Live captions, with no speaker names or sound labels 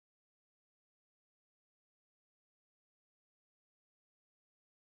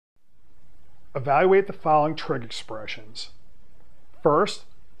Evaluate the following trig expressions. First,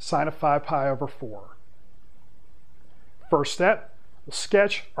 sine of 5 pi over 4. First step, we'll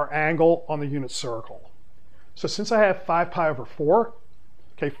sketch our angle on the unit circle. So since I have 5 pi over 4,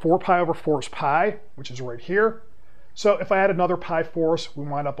 4 pi over 4 is pi, which is right here. So if I add another pi force, we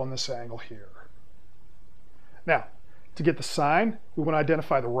wind up on this angle here. Now, to get the sine, we want to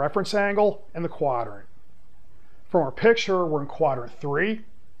identify the reference angle and the quadrant. From our picture, we're in quadrant 3.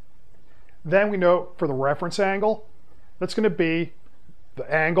 Then we know for the reference angle, that's going to be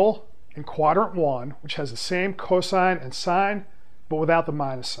the angle in quadrant 1, which has the same cosine and sine, but without the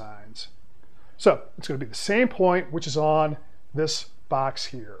minus signs. So it's going to be the same point, which is on this box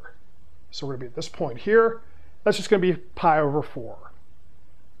here. So we're going to be at this point here. That's just going to be pi over 4.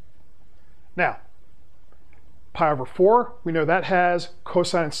 Now, pi over 4, we know that has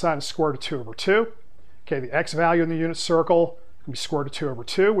cosine and sine is square root of 2 over 2. Okay, the x value in the unit circle can be square root of 2 over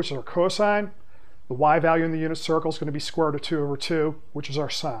 2, which is our cosine. The y value in the unit circle is going to be square root of 2 over 2, which is our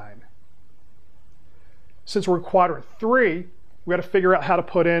sine. Since we're in quadrant 3, we got to figure out how to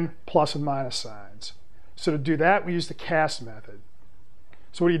put in plus and minus signs. So to do that, we use the cast method.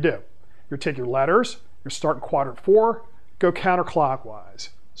 So what do? You take your letters, you start in quadrant 4, go counterclockwise.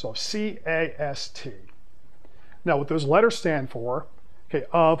 So C-A-S-T. Now what those letters stand for,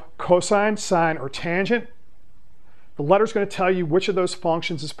 of cosine, sine, or tangent, the letter's going to tell you which of those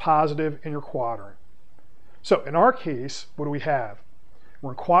functions is positive in your quadrant. So in our case, what do we have?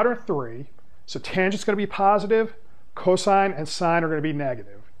 We're in quadrant 3, so tangent's going to be positive, cosine and sine are going to be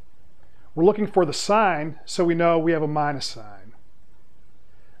negative. We're looking for the sine, so we know we have a minus sign.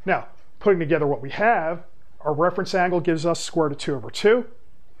 Now, putting together what we have, our reference angle gives us square root of 2 over 2.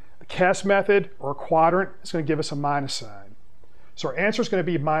 The cast method, or a quadrant, is going to give us a minus sign. So our answer is going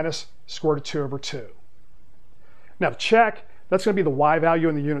to be minus square root of 2 over 2. Now to check, that's going to be the y value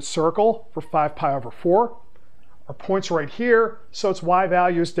in the unit circle for 5 pi over 4. Our point's right here, so its y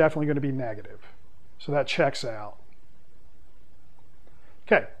value is definitely going to be negative. So that checks out.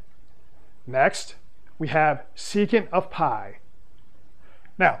 Okay, next we have secant of pi.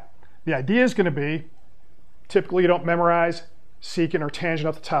 Now, the idea is going to be, typically you don't memorize secant or tangent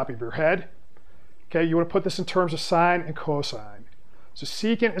off the top of your head. Okay, you want to put this in terms of sine and cosine. So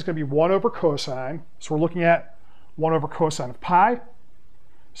secant is going to be 1 over cosine, so we're looking at 1 over cosine of pi.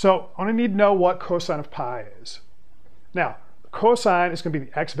 So I'm going to need to know what cosine of pi is. Now, the cosine is going to be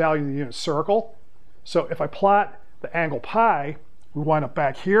the x value in the unit circle. So if I plot the angle pi, we wind up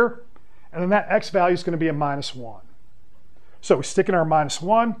back here, and then that x value is going to be a minus 1. So we stick in our minus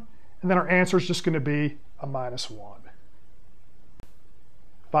 1, and then our answer is just going to be a minus 1.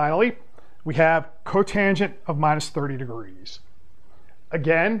 Finally, we have cotangent of minus 30 degrees.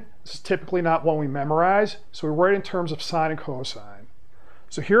 Again, this is typically not one we memorize, so we write in terms of sine and cosine.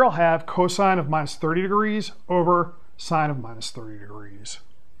 So here I'll have cosine of minus 30 degrees over sine of minus 30 degrees.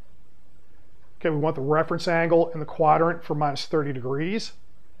 Okay, we want the reference angle in the quadrant for minus 30 degrees.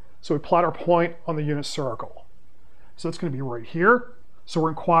 So we plot our point on the unit circle. So it's going to be right here. So we're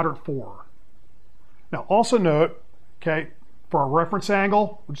in quadrant 4. Now also note, for our reference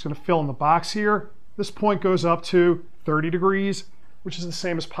angle, we're just going to fill in the box here. This point goes up to 30 degrees, which is the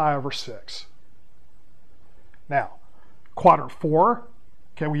same as pi over 6. Now, quadrant 4,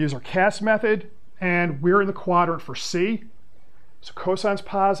 we use our cast method, and we're in the quadrant for C. So cosine's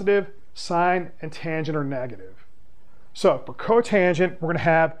positive, sine and tangent are negative. So for cotangent, we're going to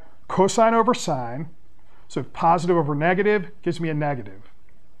have cosine over sine. So positive over negative gives me a negative.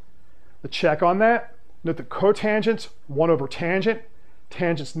 The check on that, note that cotangent's 1 over tangent.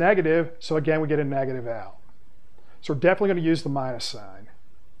 Tangent's negative, so again we get a negative out. So we're definitely going to use the minus sign.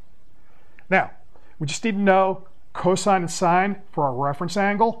 Now, we just need to know cosine and sine for our reference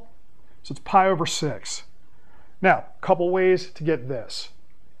angle. So it's pi over 6. Now, a couple ways to get this.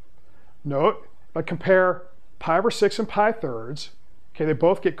 Note, if I compare pi over 6 and pi thirds, they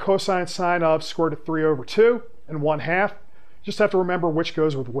both get cosine and sine of square root of 3 over 2 and 1/2. You just have to remember which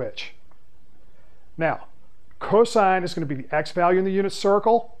goes with which. Now, cosine is going to be the x value in the unit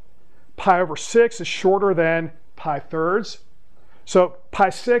circle. Pi over 6 is shorter than pi thirds. So pi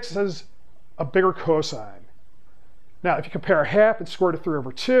 6 has a bigger cosine. Now, if you compare 1/2, it's square root of 3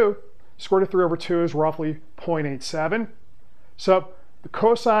 over 2. Square root of 3 over 2 is roughly 0.87. So the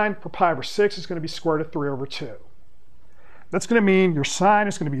cosine for pi over 6 is going to be square root of 3 over 2. That's going to mean your sine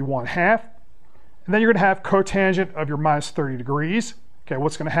is going to be 1/2. And then you're going to have cotangent of your minus 30 degrees.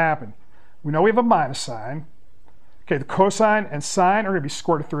 What's going to happen? We know we have a minus sign. The cosine and sine are going to be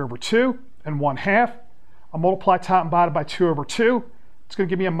square root of 3 over 2 and 1/2. I'll multiply top and bottom by 2 over 2. It's going to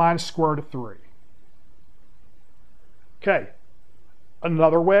give me a minus square root of 3.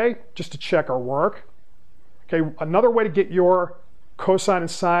 another way, just to check our work. Okay, another way to get your cosine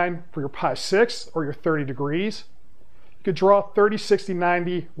and sine for your pi 6 or your 30 degrees, you could draw a 30, 60,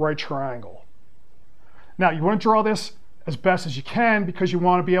 90 right triangle. Now, you want to draw this as best as you can because you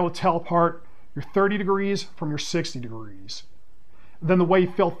want to be able to tell apart your 30 degrees from your 60 degrees. Then the way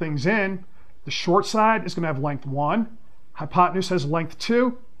you fill things in, the short side is going to have length 1, hypotenuse has length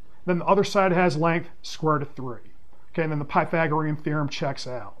 2, then the other side has length square root of 3. Okay, and then the Pythagorean theorem checks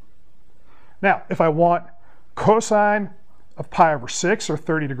out. Now, if I want cosine of pi over 6 or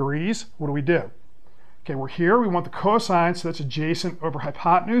 30 degrees, what do we do? Okay, we're here, we want the cosine, so that's adjacent over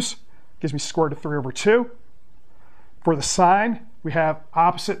hypotenuse, gives me square root of 3 over 2. For the sine, we have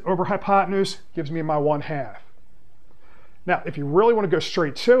opposite over hypotenuse, gives me my 1/2. Now, if you really want to go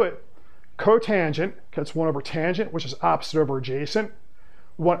straight to it, cotangent, that's 1 over tangent, which is opposite over adjacent.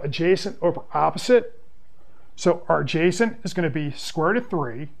 We want adjacent over opposite. So our adjacent is going to be square root of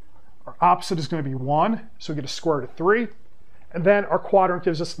 3. Our opposite is going to be 1, so we get a square root of 3. And then our quadrant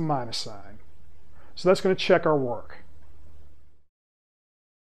gives us the minus sign. So that's going to check our work.